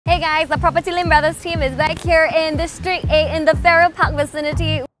guys, the PropertyLimBrothers team is back here in District 8 in the Farrer Park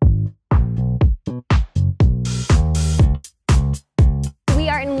vicinity. We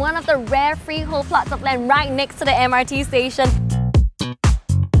are in one of the rare freehold plots of land right next to the MRT station.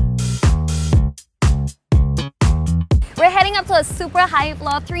 We're heading up to a super high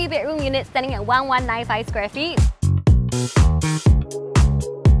floor 3-bedroom unit standing at 1195 square feet.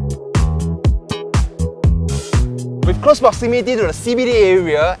 With close proximity to the CBD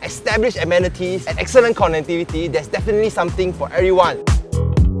area, established amenities and excellent connectivity, there's definitely something for everyone.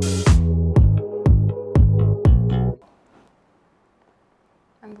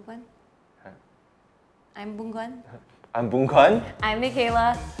 I'm Boon Guan. I'm Boon Guan. I'm Boon Guan. I'm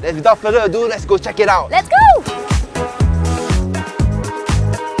Mikaela. Without further ado, let's go check it out. Let's go!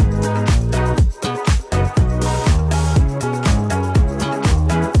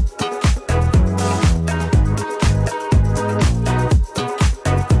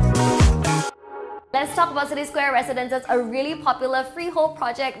 Let's talk about City Square Residences, a really popular freehold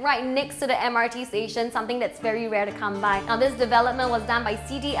project right next to the MRT station, something that's very rare to come by. Now this development was done by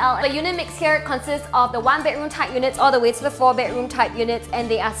CDL. The unit mix here consists of the 1-bedroom type units all the way to the 4-bedroom type units, and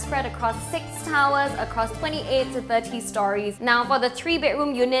they are spread across 6 towers across 28 to 30 stories. Now for the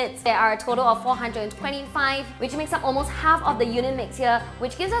 3-bedroom units, there are a total of 425, which makes up almost half of the unit mix here,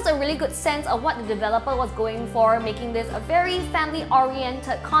 which gives us a really good sense of what the developer was going for, making this a very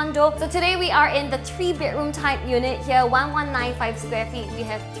family-oriented condo. So today we are in the 3-bedroom type unit here, 1195 square feet. We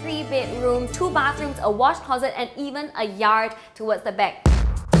have 3 bedrooms, 2 bathrooms, a wash closet, and even a yard towards the back.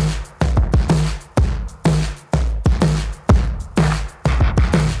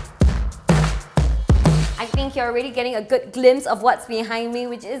 I think you're already getting a good glimpse of what's behind me,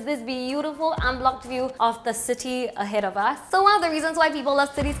 which is this beautiful unblocked view of the city ahead of us. So one of the reasons why people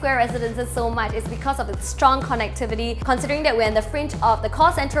love City Square Residences so much is because of its strong connectivity, considering that we're in the fringe of the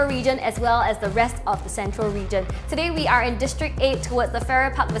core central region as well as the rest of the central region. Today we are in District 8 towards the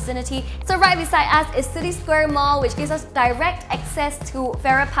Farrer Park vicinity. So right beside us is City Square Mall, which gives us direct access to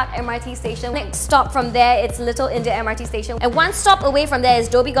Farrer Park MRT station. Next stop from there, it's Little India MRT station. And one stop away from there is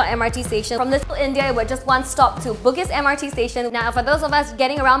Dhoby Ghaut MRT station. From Little India, we're just one stop to Bugis MRT station. Now for those of us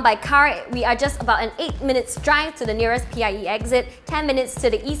getting around by car, we are just about an 8 minutes drive to the nearest PIE exit, 10 minutes to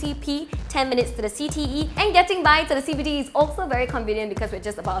the ECP, 10 minutes to the CTE, and getting by to the CBD is also very convenient because we're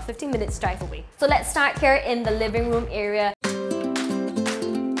just about a 15 minutes drive away. So let's start here in the living room area.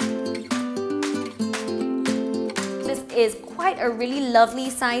 This is quite a really lovely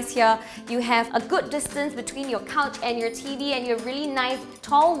size here. You have a good distance between your couch and your TV, and you have really nice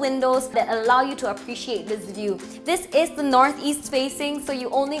tall windows that allow you to appreciate this view. This is the northeast facing, so you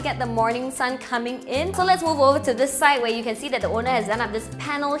only get the morning sun coming in. So let's move over to this side where you can see that the owner has done up this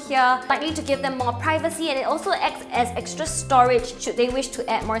panel here, likely to give them more privacy, and it also acts as extra storage should they wish to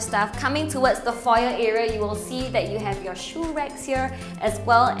add more stuff. Coming towards the foyer area, you will see that you have your shoe racks here as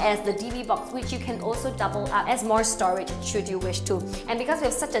well as the DV box, which you can also double up as more storage should you wish to. And because we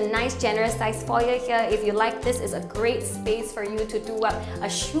have such a nice generous size foyer here, if you like, this is a great space for you to do up a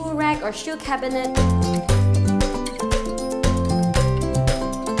shoe rack or shoe cabinet.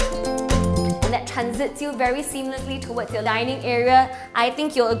 That transits you very seamlessly towards your dining area. I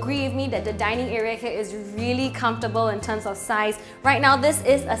think you'll agree with me that the dining area here is really comfortable in terms of size. Right now this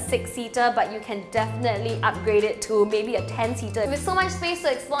is a 6-seater, but you can definitely upgrade it to maybe a 10-seater. With so much space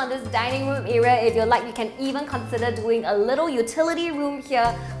to explore in this dining room area, if you like, you can even consider doing a little utility room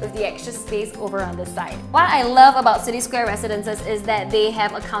here with the extra space over on this side. What I love about City Square Residences is that they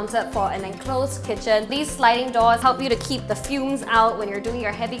have accounted for an enclosed kitchen. These sliding doors help you to keep the fumes out when you're doing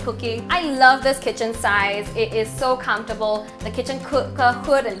your heavy cooking. I love this kitchen size. It is so comfortable. The kitchen cooker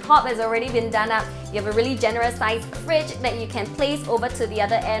hood and hob has already been done up. You have a really generous size fridge that you can place over to the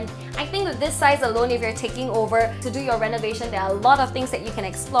other end. I think with this size alone, if you're taking over to do your renovation, there are a lot of things that you can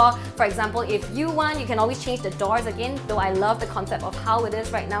explore. For example, if you want, you can always change the doors again, though I love the concept of how it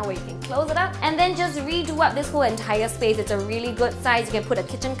is right now where you can close it up and then just redo up this whole entire space. It's a really good size. You can put a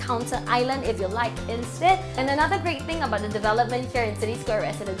kitchen counter island if you like instead. And another great thing about the development here in City Square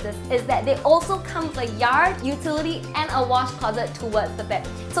Residences is that they also come with a yard, utility, and a wash closet towards the back.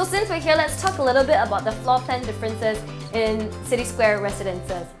 So since we're here, let's talk a little bit about the floor plan differences in City Square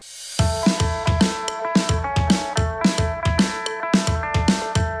Residences.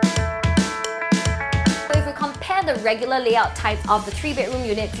 are the regular layout types of the 3-bedroom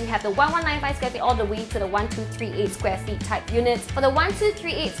units. You have the 1195 square feet all the way to the 1238 square feet type units. For the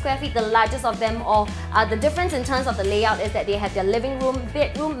 1238 square feet, the largest of them all, the difference in terms of the layout is that they have their living room,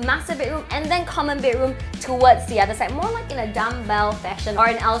 bedroom, master bedroom, and then common bedroom towards the other side, more like in a dumbbell fashion or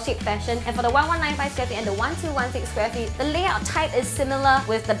an L-shaped fashion. And for the 1195 square feet and the 1216 square feet, the layout type is similar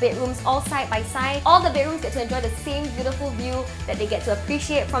with the bedrooms all side by side. All the bedrooms get to enjoy the same beautiful view that they get to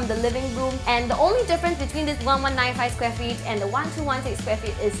appreciate from the living room. And the only difference between this 1195 square feet and the 1216 square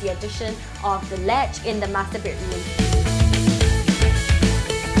feet is the addition of the ledge in the master bedroom.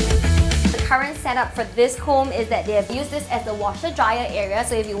 Current setup for this home is that they have used this as the washer-dryer area,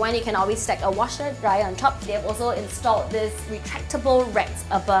 so if you want, you can always stack a washer-dryer on top. They have also installed this retractable racks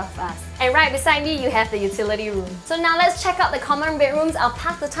above us. And right beside me, you have the utility room. So now let's check out the common bedrooms. I'll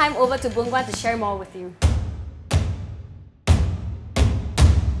pass the time over to Boon Guan to share more with you.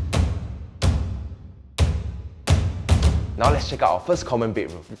 Now let's check out our first common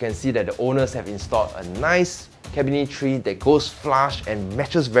bedroom. You can see that the owners have installed a nice cabinetry that goes flush and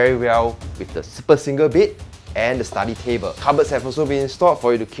matches very well with the super single bed and the study table. Cupboards have also been installed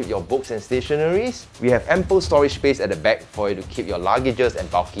for you to keep your books and stationeries. We have ample storage space at the back for you to keep your luggages and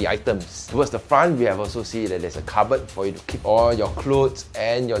bulky items. Towards the front, we have also seen that there's a cupboard for you to keep all your clothes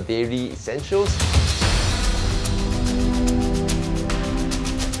and your daily essentials.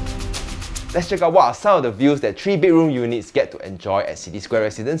 Let's check out what are some of the views that 3-bedroom units get to enjoy at City Square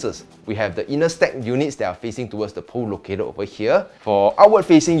Residences. We have the inner stack units that are facing towards the pool located over here. For outward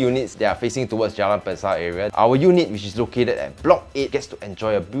facing units, they are facing towards Jalan Besar area. Our unit, which is located at Block 8, gets to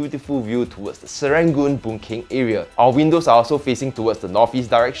enjoy a beautiful view towards the Serangoon Boon Keng area. Our windows are also facing towards the northeast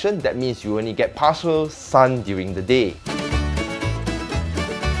direction. That means you only get partial sun during the day.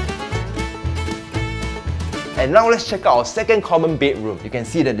 And now let's check out our second common bedroom. You can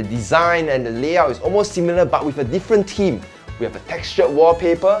see that the design and the layout is almost similar but with a different theme. We have a textured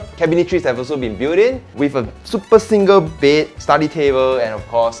wallpaper, cabinetries have also been built in, with a super single bed, study table, and of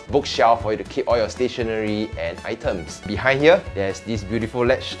course, bookshelf for you to keep all your stationery and items. Behind here, there's this beautiful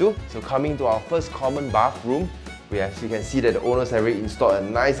ledge too. So coming to our first common bathroom, you can see that the owners have already installed a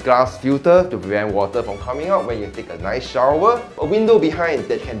nice glass filter to prevent water from coming out when you take a nice shower. A window behind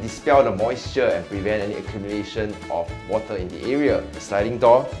that can dispel the moisture and prevent any accumulation of water in the area. A sliding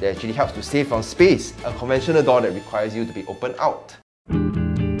door that actually helps to save on space. A conventional door that requires you to be opened out.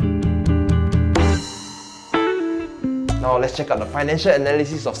 Now let's check out the financial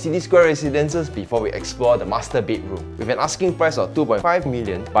analysis of City Square Residences before we explore the master bedroom. With an asking price of 2.5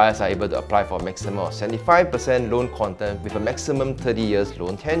 million, buyers are able to apply for a maximum of 75% loan content with a maximum 30 years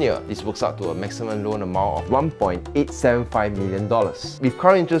loan tenure. This works out to a maximum loan amount of $1.875 million. With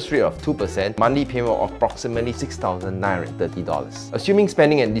current interest rate of 2%, monthly payment of approximately $6,930. Assuming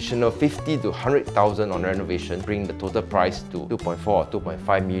spending an additional $50,000 to $100,000 on renovation, bring the total price to $2.4 or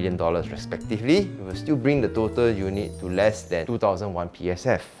 $2.5 million respectively. It will still bring the total unit to less than 2001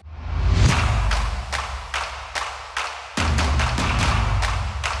 PSF.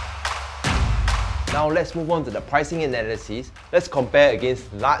 Now let's move on to the pricing analysis. Let's compare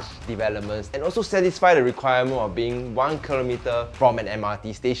against large developments and also satisfy the requirement of being 1 kilometer from an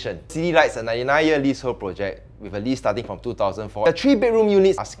MRT station. City Light's a 99-year leasehold project with a lease starting from 2004. The 3-bedroom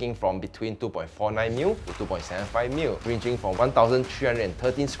units asking from between 2.49 mil to 2.75 mil, ranging from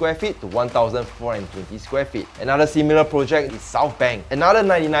 1,313 square feet to 1,420 square feet. Another similar project is South Bank, another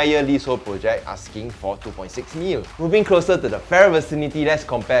 99-year leasehold project asking for 2.6 mil. Moving closer to the Farrer vicinity, let's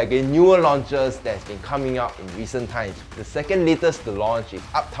compare again newer launches that's been coming up in recent times. The second latest to launch is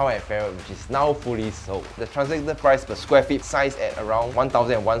Uptown at Farrer, which is now fully sold. The transacted price per square feet size at around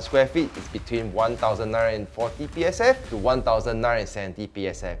 1,001 square feet is between 1,940 PSF to 1,970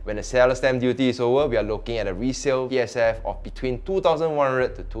 PSF. When the seller stamp duty is over, we are looking at a resale PSF of between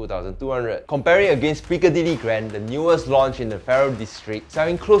 2,100 to 2,200. Comparing against Piccadilly Grand, the newest launch in the Farrer district,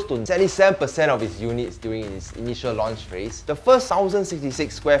 selling close to 77% of its units during its initial launch phase, the first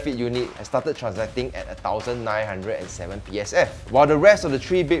 1,066 square feet unit has started transacting at 1,907 PSF, while the rest of the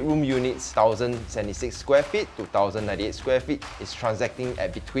 3-bedroom units, 1,076 square feet to 1,098 square feet, is transacting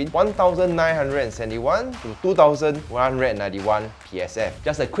at between 1,971 to 2,191 PSF.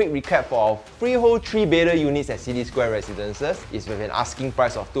 Just a quick recap for our freehold 3-bedder units at City Square Residences is with an asking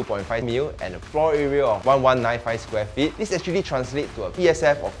price of 2.5 mil and a floor area of 1,195 square feet. This actually translates to a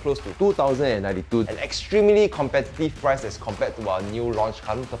PSF of close to 2,092, an extremely competitive price as compared to our new launch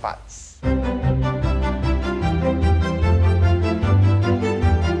counterparts.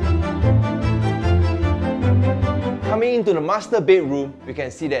 Coming into the master bedroom, we can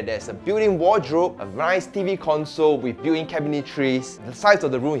see that there's a built-in wardrobe, a nice TV console with built-in cabinetries. The size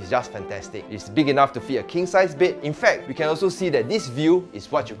of the room is just fantastic. It's big enough to fit a king-size bed. In fact, we can also see that this view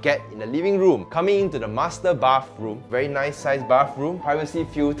is what you get in the living room. Coming into the master bathroom, very nice size bathroom, privacy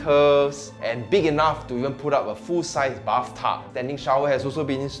filters, and big enough to even put up a full-size bathtub. Standing shower has also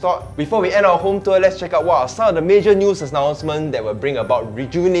been installed. Before we end our home tour, let's check out what are some of the major news announcements that will bring about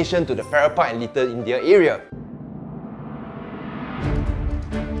rejuvenation to the Farrer Park and Little India area.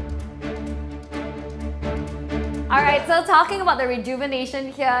 Alright, so talking about the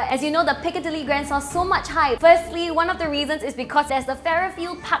rejuvenation here, as you know, the Piccadilly Grand saw so much hype. Firstly, one of the reasons is because there's the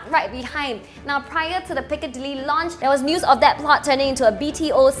Fairfield Park right behind. Now, prior to the Piccadilly launch, there was news of that plot turning into a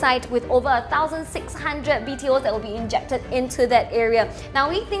BTO site with over 1,600 BTOs that will be injected into that area. Now,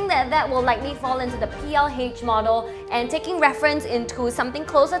 we think that that will likely fall into the PLH model, and taking reference into something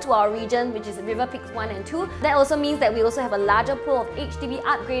closer to our region, which is River Peaks 1 and 2. That also means that we also have a larger pool of HDB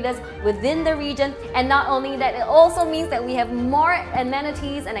upgraders within the region, and not only that, it also means that we have more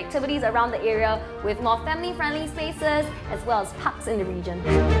amenities and activities around the area with more family-friendly spaces as well as parks in the region.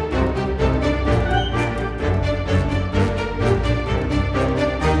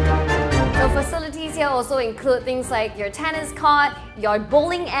 So facilities here also include things like your tennis court, your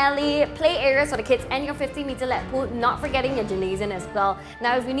bowling alley, play areas for the kids, and your 50-meter lap pool, not forgetting your gymnasium as well.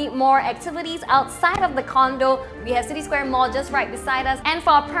 Now, if we need more activities outside of the condo, we have City Square Mall just right beside us. And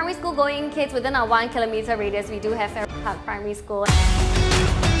for our primary school going kids within our 1 kilometer radius, we do have Farrer Park Primary School.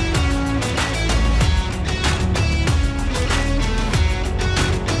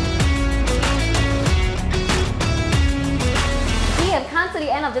 We have come to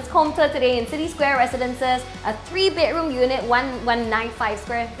the end of this home tour today in City Square Residences, a 3-bedroom unit, 1195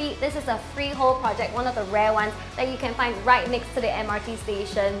 square feet. This is a freehold project, one of the rare ones that you can find right next to the MRT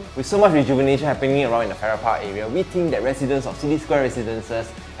station. With so much rejuvenation happening around in the Farrer Park area, we think that residents of City Square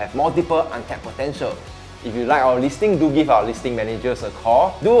Residences have multiple untapped potential. If you like our listing, do give our listing managers a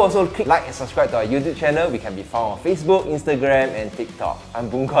call. Do also click like and subscribe to our YouTube channel. We can be found on Facebook, Instagram and TikTok. I'm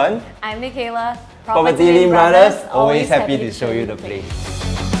Boon Guan. I'm Mikaela. PropertyLimBrothers, always happy to show you the place.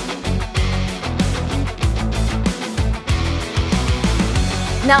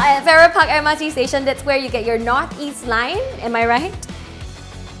 Now at Farrer Park MRT station, that's where you get your northeast line, am I right?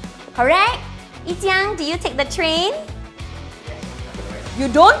 Correct? Yijiang, do you take the train? You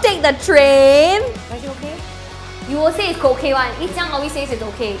don't take the train! Is it okay? You will say it's okay one. Yijiang always says it's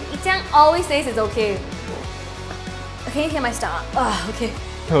okay. Yijiang always says it's okay. Okay, hear my start. Okay.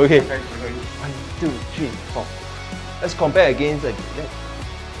 Okay. 1, 2, 3, 4. Let's compare against that.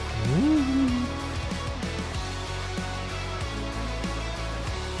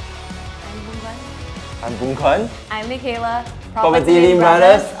 I'm Boon Guan. I'm Mikaela.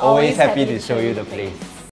 PropertyLimBrothers, always happy to show you the place.